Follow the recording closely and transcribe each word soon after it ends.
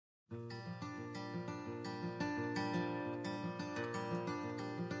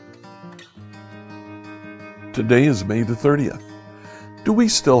Today is May the 30th. Do we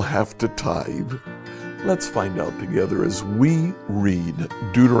still have to tithe? Let's find out together as we read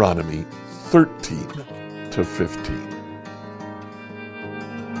Deuteronomy 13 to 15.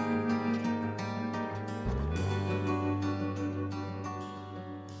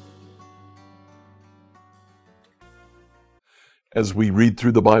 As we read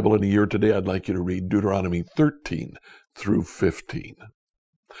through the Bible in a year today, I'd like you to read Deuteronomy 13 through 15.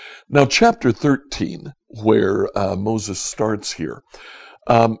 Now, chapter 13, where Moses starts here,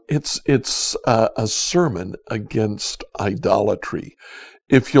 it's a sermon against idolatry.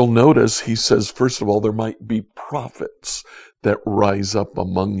 If you'll notice, he says, first of all, there might be prophets that rise up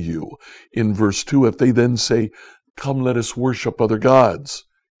among you. In verse 2, if they then say, "Come, let us worship other gods,"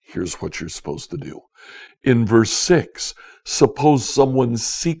 here's what you're supposed to do. In verse 6, suppose someone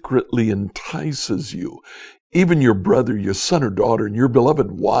secretly entices you, even your brother, your son or daughter, and your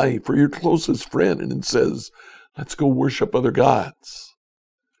beloved wife, or your closest friend, and it says, "Let's go worship other gods."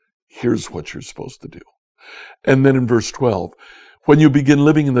 Here's what you're supposed to do. And then in verse 12, when you begin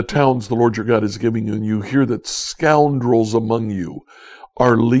living in the towns the Lord your God is giving you, and you hear that scoundrels among you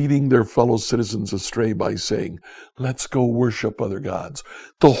are leading their fellow citizens astray by saying, "Let's go worship other gods."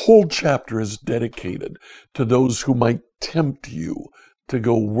 The whole chapter is dedicated to those who might tempt you to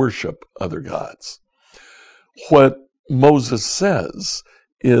go worship other gods. What Moses says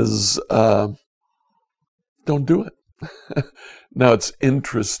is, don't do it. Now, it's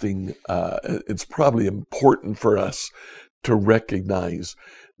interesting. It's probably important for us to recognize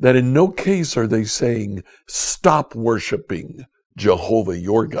that in no case are they saying, stop worshiping Jehovah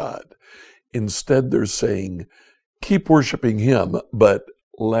your God. Instead, they're saying, keep worshiping him, but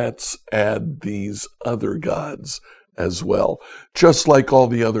let's add these other gods as well, just like all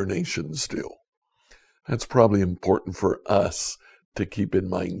the other nations do. That's probably important for us to keep in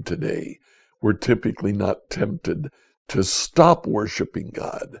mind today. We're typically not tempted to stop worshiping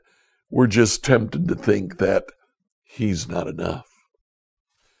God. We're just tempted to think that he's not enough.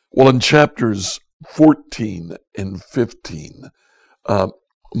 Well, in chapters 14 and 15,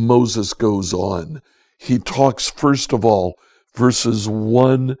 Moses goes on. He talks, first of all, verses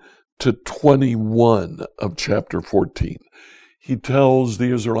 1 to 21 of chapter 14. He tells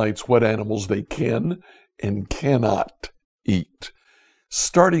the Israelites what animals they can and cannot eat.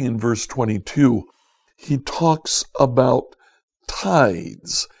 Starting in verse 22, he talks about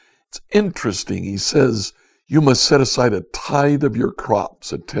tithes. It's interesting. He says, you must set aside a tithe of your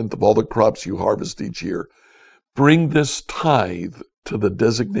crops, a tenth of all the crops you harvest each year. Bring this tithe to the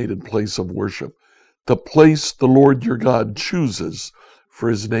designated place of worship, the place the Lord your God chooses for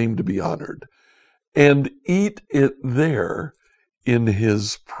his name to be honored, and eat it there in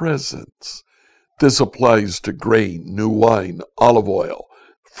his presence. This applies to grain, new wine, olive oil,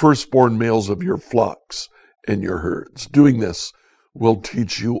 firstborn males of your flocks and your herds. Doing this will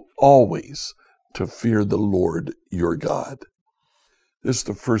teach you always to fear the Lord your God. This is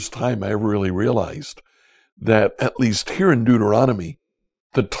the first time I ever really realized that, at least here in Deuteronomy,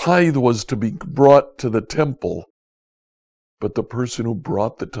 the tithe was to be brought to the temple, but the person who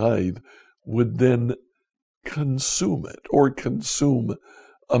brought the tithe would then consume it, or consume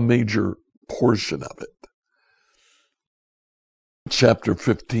a major portion of it. Chapter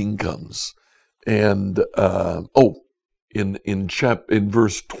 15 comes, and in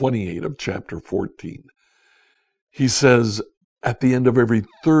verse 28 of chapter 14, he says, at the end of every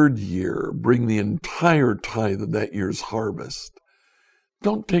third year, bring the entire tithe of that year's harvest.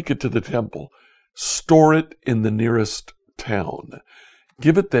 Don't take it to the temple. Store it in the nearest town.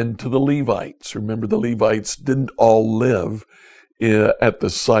 Give it then to the Levites. Remember, the Levites didn't all live at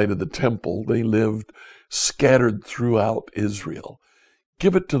the site of the temple. They lived scattered throughout Israel.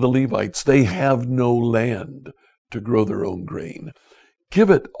 Give it to the Levites. They have no land to grow their own grain.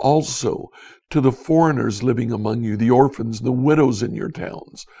 Give it also to the foreigners living among you, the orphans, the widows in your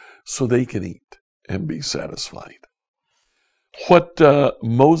towns, so they can eat and be satisfied. What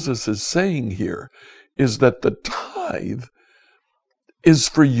Moses is saying here is that the tithe is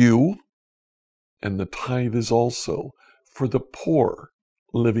for you, and the tithe is also for the poor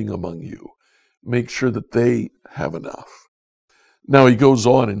living among you. Make sure that they have enough. Now he goes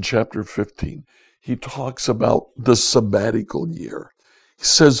on in chapter 15. He talks about the sabbatical year. He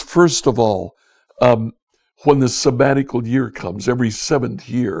says, first of all, when the sabbatical year comes, every 7th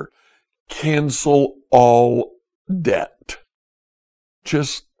year, cancel all debt.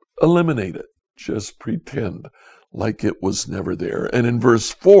 Just eliminate it. Just pretend like it was never there. And in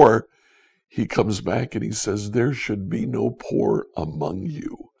verse 4, he comes back and he says, there should be no poor among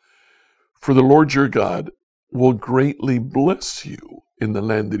you. For the Lord your God will greatly bless you in the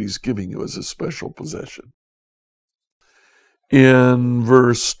land that he's giving you as a special possession. In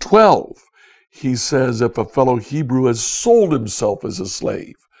verse 12, he says, if a fellow Hebrew has sold himself as a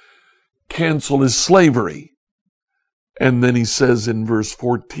slave, cancel his slavery. And then he says in verse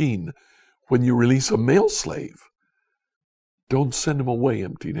 14, when you release a male slave, don't send him away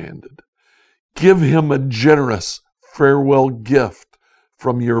empty-handed. Give him a generous farewell gift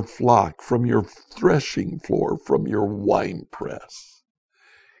from your flock, from your threshing floor, from your winepress.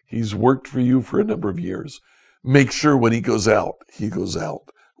 He's worked for you for a number of years. Make sure when he goes out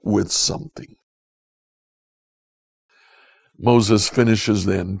with something. Moses finishes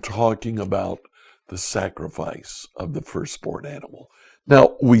then talking about the sacrifice of the firstborn animal.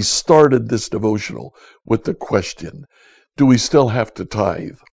 Now, we started this devotional with the question, do we still have to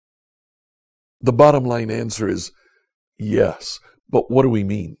tithe? The bottom line answer is yes. But what do we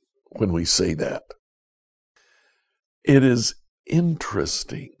mean when we say that? It is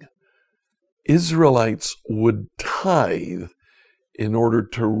interesting. Israelites would tithe in order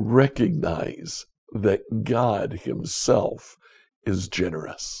to recognize that God himself is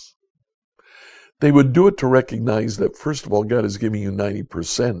generous. They would do it to recognize that, first of all, God is giving you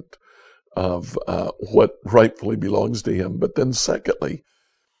 90% of what rightfully belongs to him. But then secondly,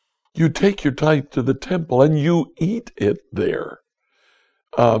 you take your tithe to the temple and you eat it there.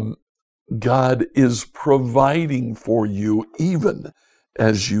 God is providing for you even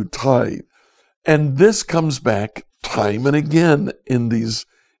as you tithe. And this comes back time and again in these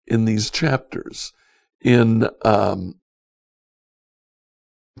chapters. In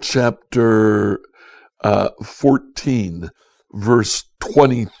chapter 14, verse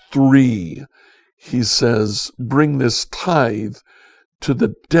 23, he says, bring this tithe to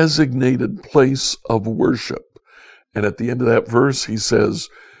the designated place of worship. And at the end of that verse, he says,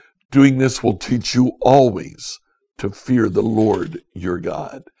 doing this will teach you always to fear the Lord your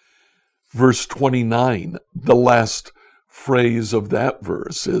God. Verse 29, the last phrase of that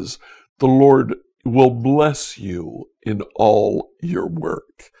verse is, the Lord will bless you in all your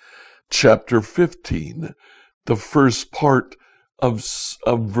work. Chapter 15, the first part of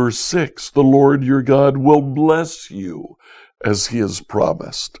verse 6, the Lord your God will bless you as he has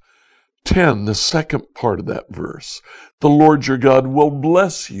promised. 10, the second part of that verse, the Lord your God will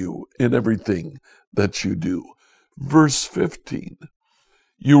bless you in everything that you do. Verse 15,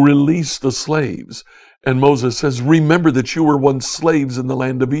 you release the slaves. And Moses says, remember that you were once slaves in the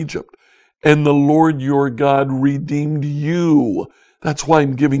land of Egypt, and the Lord your God redeemed you. That's why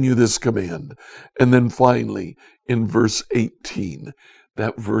I'm giving you this command. And then finally, in verse 18,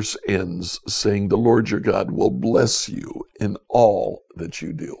 that verse ends saying, the Lord your God will bless you in all that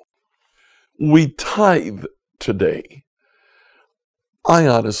you do. We tithe today. I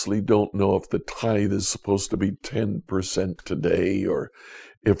honestly don't know if the tithe is supposed to be 10% today, or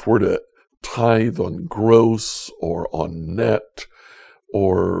if we're to tithe on gross or on net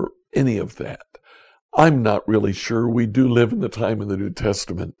or any of that. I'm not really sure. We do live in the time of the New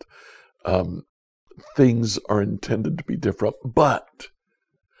Testament. Things are intended to be different, but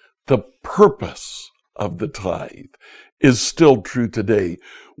the purpose of the tithe is still true today.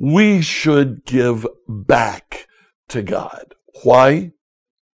 We should give back to God. Why?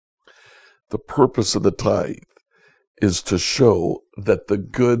 The purpose of the tithe is to show that the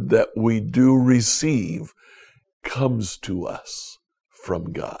good that we do receive comes to us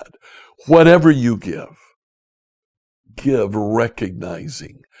from God. Whatever you give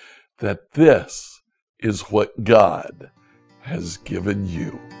recognizing that this is what God has given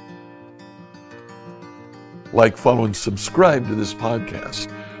you. Like, follow, and subscribe to this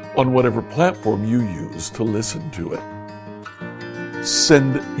podcast on whatever platform you use to listen to it.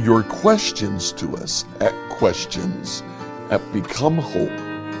 Send your questions to us at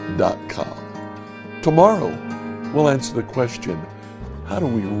questions@becomehope.com. Tomorrow, we'll answer the question, how do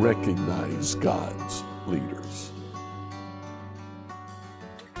we recognize God's leaders?